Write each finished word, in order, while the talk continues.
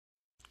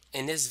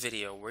In this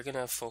video, we're going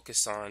to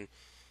focus on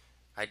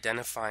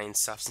identifying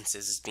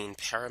substances as being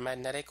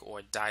paramagnetic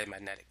or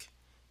diamagnetic.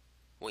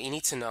 What you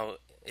need to know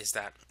is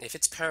that if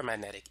it's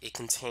paramagnetic, it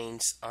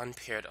contains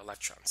unpaired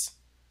electrons.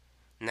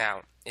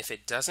 Now, if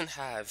it doesn't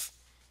have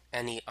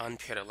any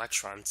unpaired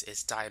electrons,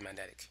 it's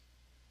diamagnetic.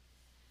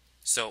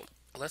 So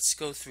let's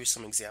go through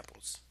some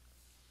examples.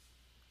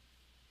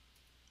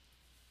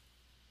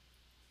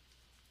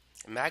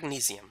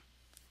 Magnesium,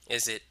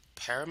 is it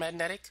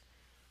paramagnetic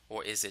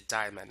or is it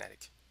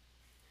diamagnetic?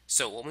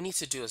 So what we need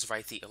to do is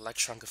write the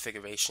electron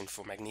configuration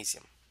for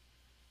magnesium.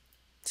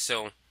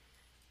 So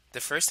the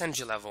first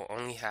energy level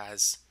only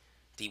has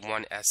the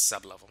 1s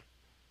sublevel.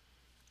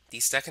 The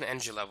second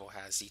energy level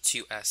has the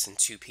 2s and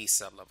 2p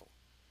sublevel.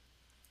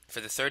 For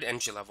the third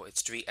energy level,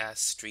 it's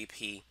 3s,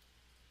 3p,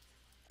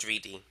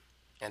 3d.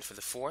 And for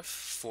the fourth,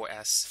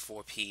 4s,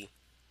 4p,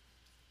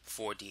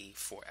 4d,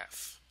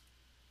 4f.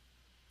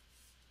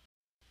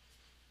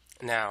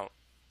 Now,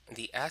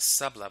 the s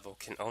sublevel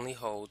can only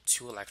hold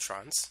 2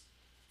 electrons,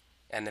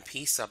 and the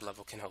p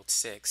sublevel can hold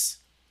 6,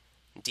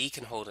 d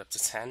can hold up to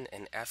 10,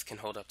 and f can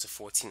hold up to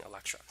 14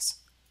 electrons.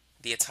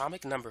 The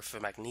atomic number for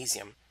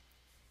magnesium,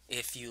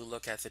 if you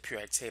look at the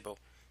periodic table,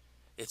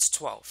 it's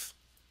 12.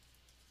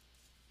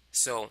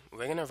 So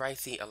we're going to write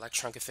the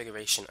electron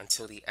configuration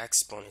until the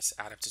exponents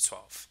add up to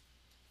 12.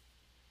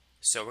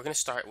 So we're going to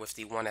start with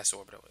the 1s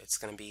orbital. It's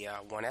going to be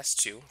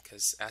 1s2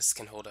 because s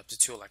can hold up to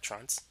 2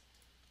 electrons.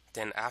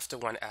 Then after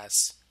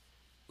 1s,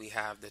 we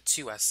have the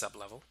 2s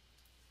sublevel.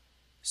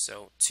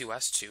 So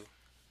 2s2.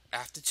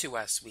 After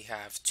 2s, we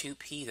have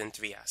 2p, then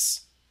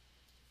 3s.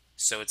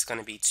 So it's going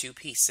to be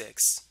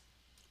 2p6.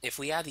 If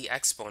we add the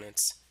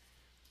exponents,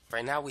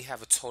 right now we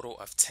have a total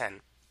of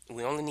 10.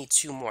 We only need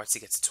 2 more to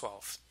get to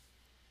 12.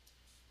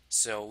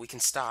 So we can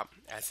stop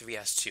at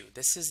 3s2.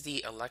 This is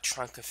the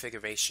electron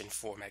configuration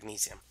for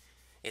magnesium.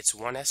 It's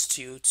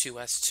 1s2,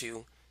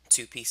 2s2,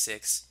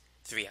 2p6,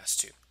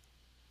 3s2.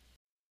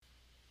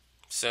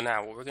 So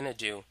now what we're going to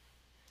do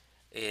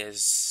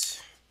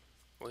is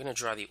we're going to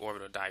draw the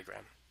orbital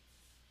diagram.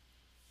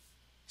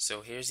 So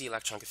here's the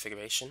electron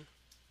configuration.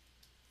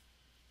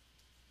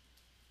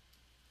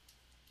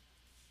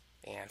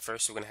 And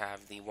first we're going to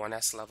have the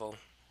 1s level,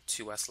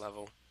 2s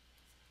level.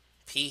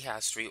 P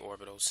has 3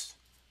 orbitals.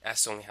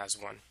 S only has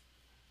 1.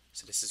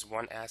 So this is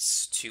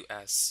 1s,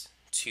 2s,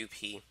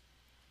 2p,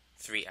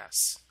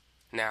 3s.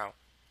 Now,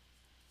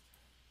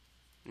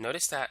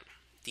 notice that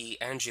the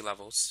energy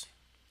levels,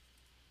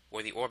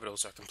 or the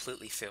orbitals, are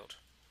completely filled.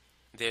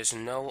 There's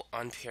no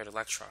unpaired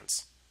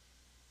electrons.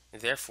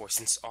 Therefore,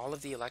 since all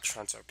of the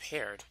electrons are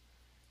paired,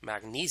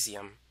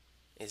 magnesium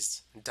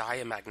is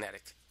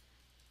diamagnetic.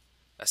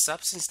 A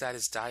substance that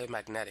is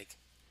diamagnetic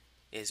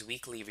is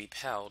weakly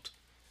repelled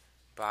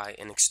by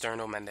an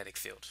external magnetic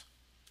field.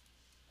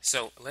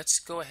 So let's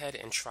go ahead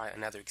and try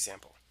another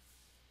example.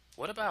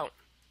 What about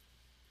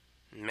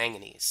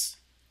manganese?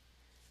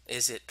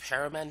 Is it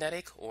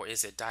paramagnetic or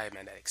is it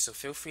diamagnetic? So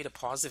feel free to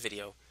pause the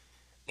video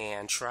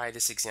and try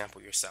this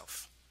example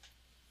yourself.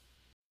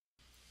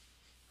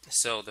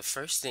 So the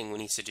first thing we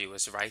need to do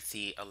is write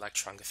the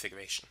electron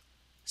configuration.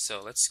 So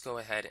let's go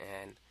ahead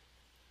and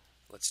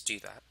let's do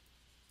that.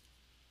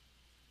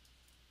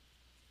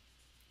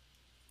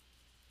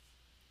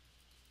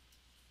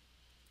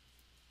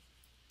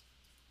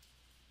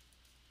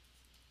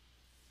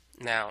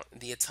 Now,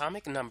 the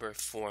atomic number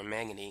for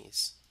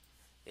manganese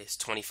is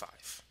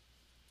 25.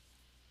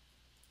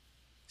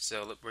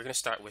 So we're going to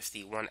start with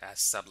the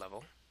 1s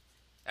sublevel.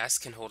 S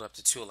can hold up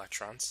to 2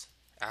 electrons.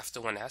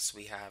 After 1s,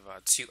 we have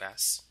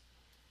 2s.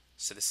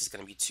 So this is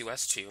going to be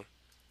 2s2.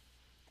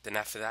 Then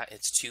after that,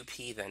 it's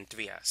 2p, then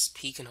 3s.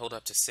 P can hold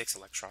up to 6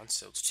 electrons,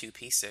 so it's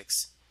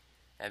 2p6,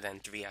 and then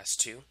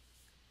 3s2.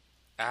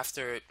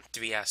 After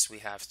 3s, we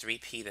have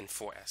 3p, then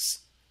 4s.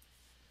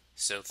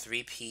 So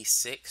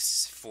 3p6,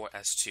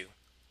 4s2.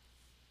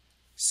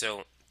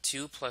 So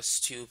 2 plus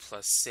 2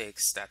 plus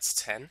 6, that's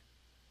 10.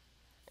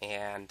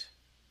 And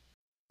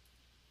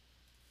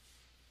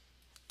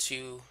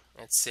 2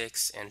 and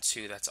 6 and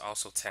 2, that's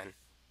also 10.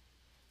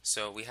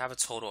 So we have a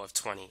total of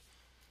 20.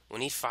 We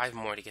need 5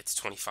 more to get to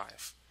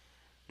 25.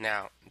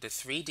 Now, the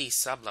 3D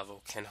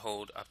sublevel can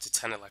hold up to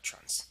 10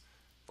 electrons.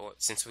 But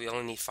since we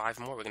only need 5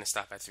 more, we're going to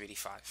stop at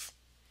 3d5.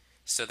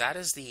 So that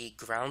is the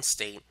ground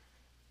state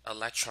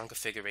electron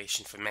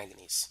configuration for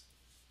manganese.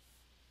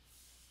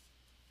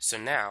 So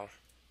now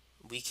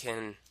we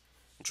can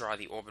draw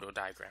the orbital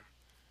diagram.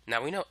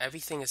 Now we know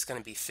everything is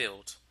going to be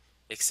filled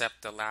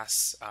except the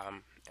last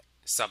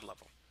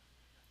sublevel.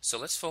 So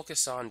let's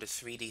focus on the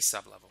 3D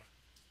sublevel.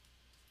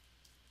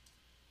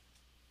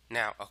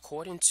 Now,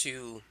 according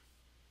to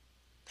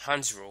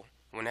Hund's rule,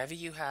 whenever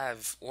you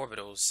have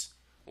orbitals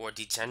or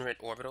degenerate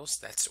orbitals,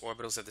 that's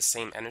orbitals of the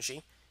same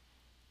energy,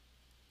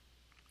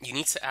 you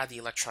need to add the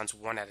electrons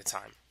one at a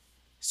time.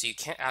 So you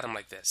can't add them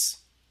like this.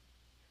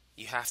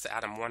 You have to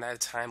add them one at a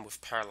time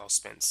with parallel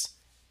spins.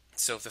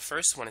 So if the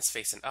first one is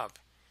facing up,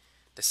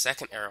 the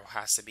second arrow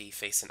has to be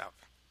facing up.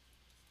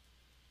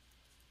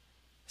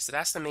 So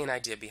that's the main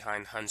idea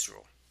behind Hund's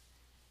rule.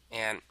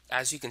 And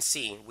as you can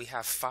see, we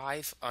have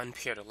 5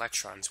 unpaired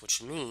electrons,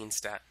 which means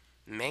that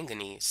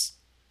manganese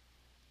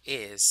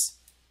is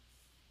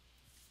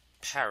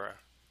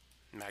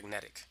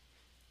paramagnetic.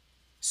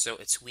 So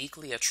it's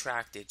weakly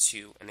attracted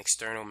to an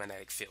external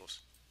magnetic field.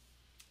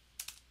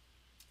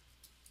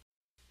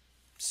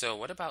 So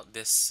what about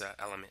this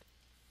element,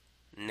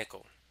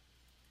 nickel?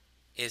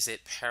 Is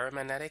it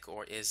paramagnetic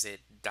or is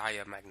it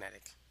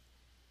diamagnetic?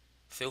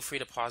 Feel free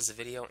to pause the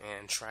video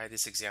and try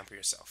this example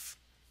yourself.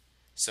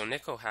 So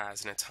nickel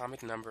has an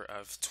atomic number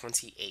of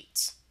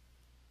 28.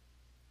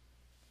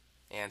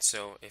 And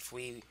so if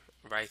we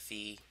write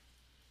the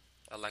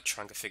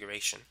electron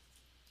configuration,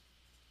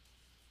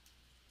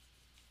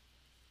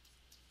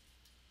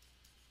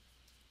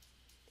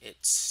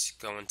 it's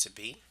going to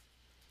be,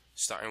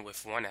 starting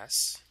with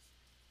 1s,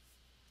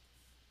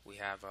 we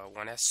have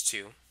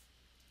 1s2,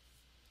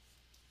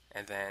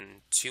 and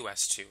then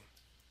 2s2,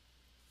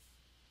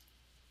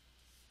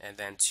 and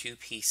then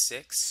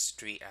 2p6,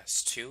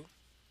 3s2,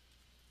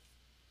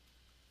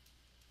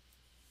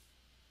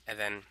 and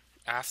then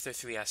after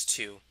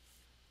 3s2,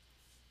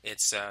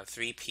 it's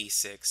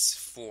 3p6,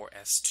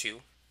 4s2,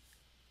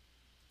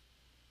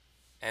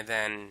 and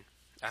then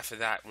after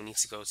that, we need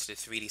to go to the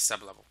 3D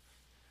sublevel.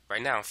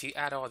 Right now, if you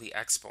add all the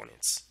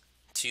exponents,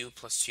 2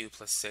 plus 2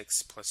 plus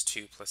 6 plus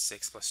 2 plus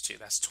 6 plus 2,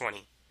 that's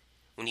 20.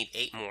 We need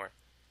 8 more.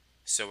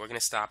 So we're going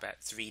to stop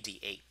at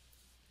 3d8.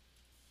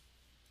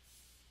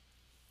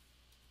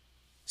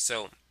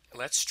 So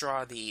let's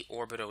draw the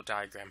orbital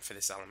diagram for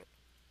this element.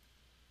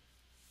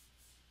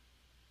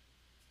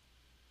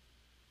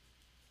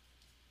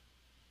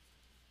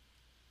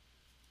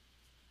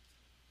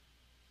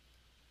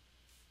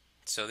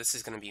 So this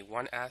is going to be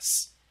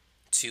 1s,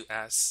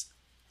 2s,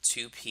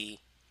 2p,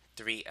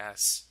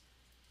 3s,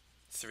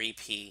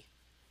 3p,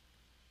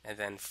 and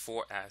then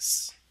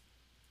 4s.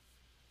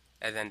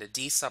 And then the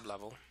d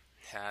sublevel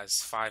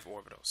has 5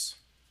 orbitals.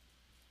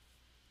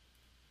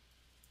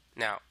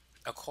 Now,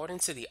 according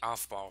to the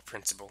Aufbau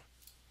principle,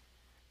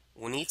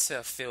 we need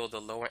to fill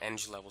the lower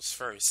energy levels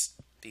first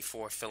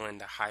before filling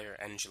the higher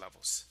energy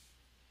levels.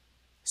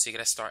 So you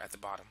gotta start at the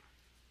bottom.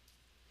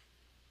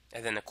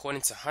 And then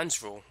according to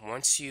Hund's rule,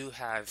 once you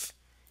have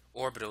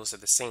orbitals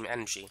of the same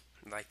energy,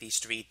 like these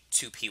 3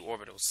 2p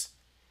orbitals,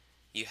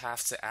 you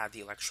have to add the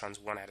electrons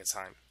one at a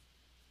time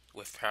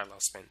with parallel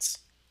spins.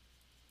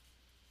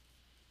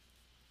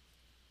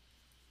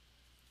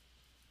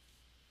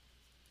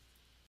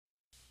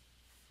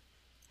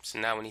 So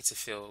now we need to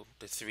fill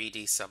the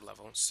 3D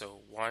sublevel.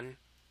 So 1,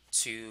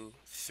 2,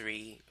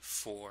 3,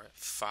 4,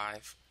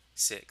 5,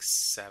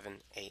 6, 7,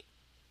 8.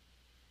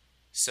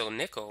 So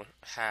nickel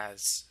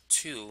has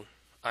 2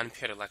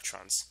 unpaired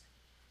electrons,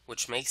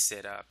 which makes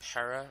it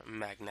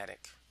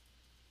paramagnetic.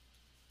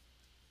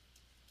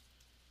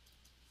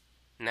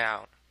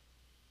 Now,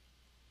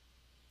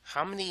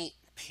 how many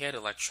paired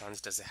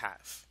electrons does it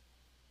have?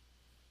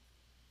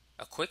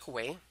 A quick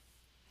way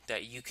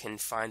that you can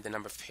find the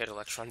number of paired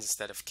electrons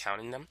instead of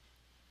counting them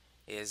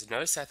is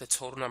notice that the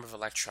total number of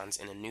electrons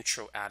in a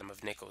neutral atom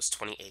of nickel is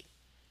 28.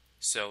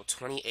 So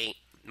 28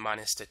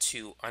 minus the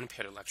 2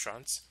 unpaired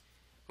electrons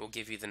will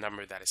give you the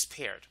number that is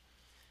paired.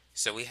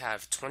 So we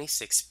have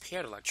 26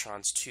 paired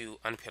electrons, 2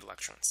 unpaired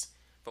electrons.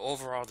 But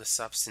overall, the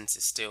substance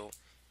is still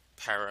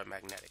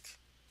paramagnetic.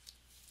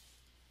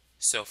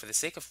 So for the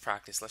sake of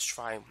practice, let's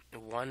try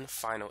one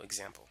final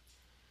example.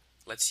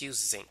 Let's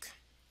use zinc.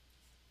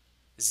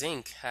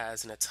 Zinc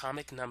has an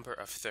atomic number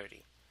of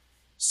 30.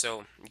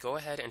 So go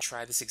ahead and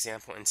try this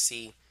example and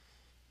see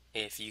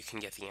if you can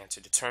get the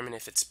answer. Determine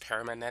if it's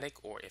paramagnetic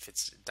or if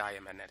it's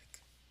diamagnetic.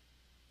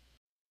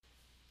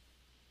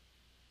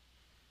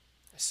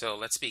 So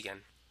let's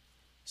begin.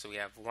 So we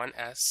have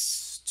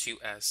 1s,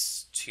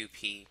 2s,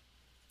 2p,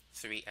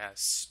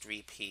 3s,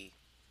 3p,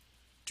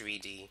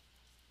 3d,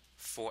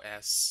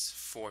 4s,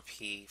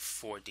 4p,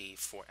 4d,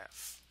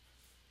 4f.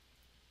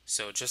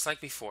 So just like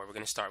before, we're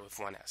going to start with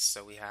 1s.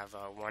 So we have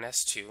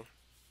 1s2,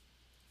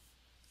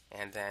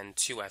 and then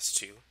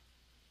 2s2,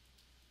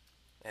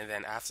 and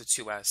then after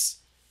 2s,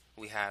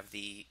 we have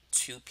the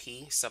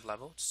 2p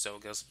sublevel, so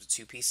it goes up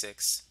to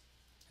 2p6,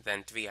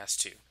 then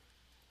 3s2.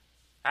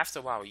 After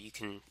a while, you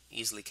can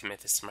easily commit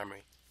this to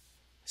memory.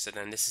 So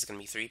then this is going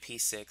to be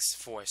 3p6,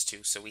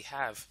 4s2, so we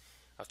have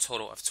a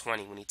total of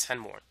 20. We need 10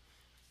 more.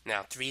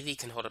 Now 3d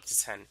can hold up to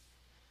 10,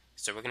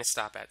 so we're going to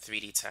stop at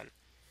 3d10.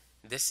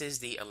 This is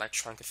the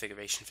electron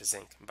configuration for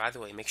zinc. By the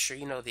way, make sure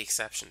you know the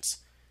exceptions.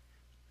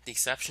 The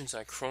exceptions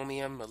are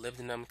chromium,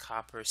 molybdenum,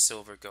 copper,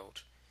 silver,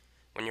 gold.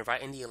 When you're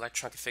writing the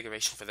electron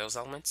configuration for those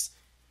elements,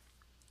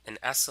 an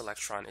s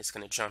electron is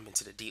going to jump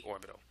into the d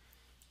orbital.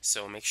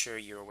 So make sure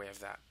you're aware of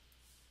that.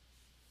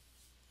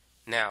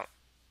 Now,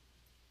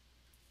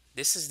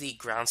 this is the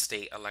ground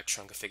state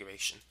electron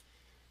configuration.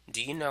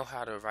 Do you know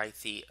how to write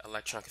the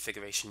electron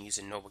configuration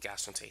using noble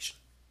gas notation?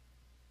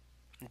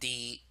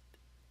 The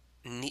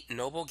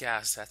noble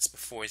gas that's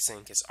before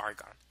zinc is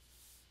argon.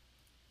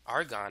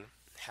 Argon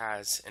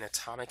has an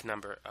atomic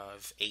number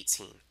of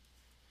 18.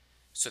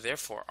 So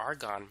therefore,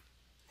 argon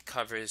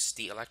covers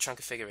the electron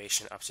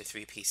configuration up to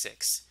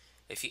 3p6.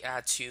 If you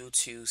add 2,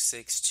 2,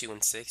 6, 2,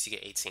 and 6, you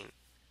get 18.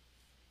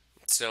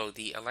 So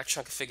the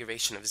electron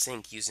configuration of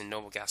zinc using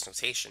noble gas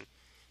notation,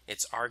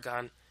 it's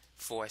argon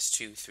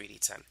 4s2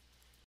 3d10.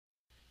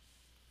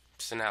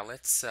 So now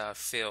let's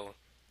fill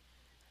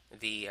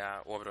the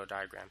orbital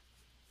diagram.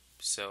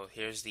 So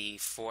here's the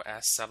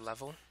 4s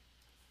sublevel,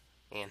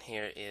 and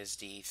here is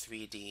the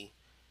 3d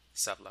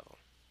sublevel.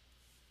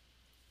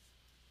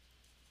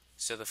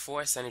 So the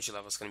 4s energy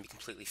level is going to be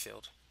completely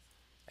filled,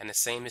 and the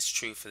same is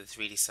true for the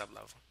 3d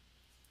sublevel.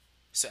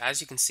 So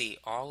as you can see,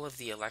 all of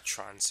the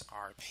electrons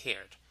are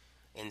paired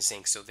in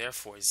zinc, so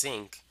therefore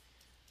zinc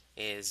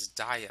is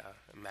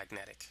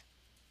diamagnetic.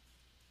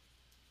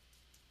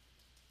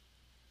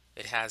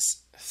 It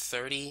has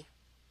 30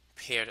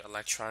 paired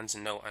electrons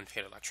and no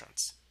unpaired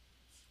electrons.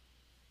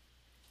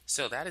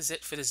 So that is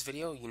it for this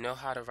video. You know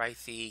how to write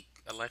the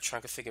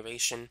electron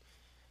configuration,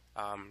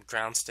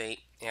 ground state,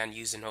 and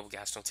use the noble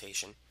gas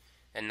notation.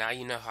 And now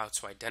you know how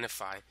to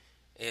identify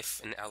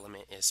if an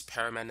element is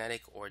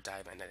paramagnetic or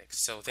diamagnetic.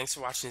 So thanks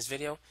for watching this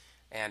video,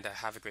 and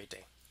have a great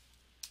day.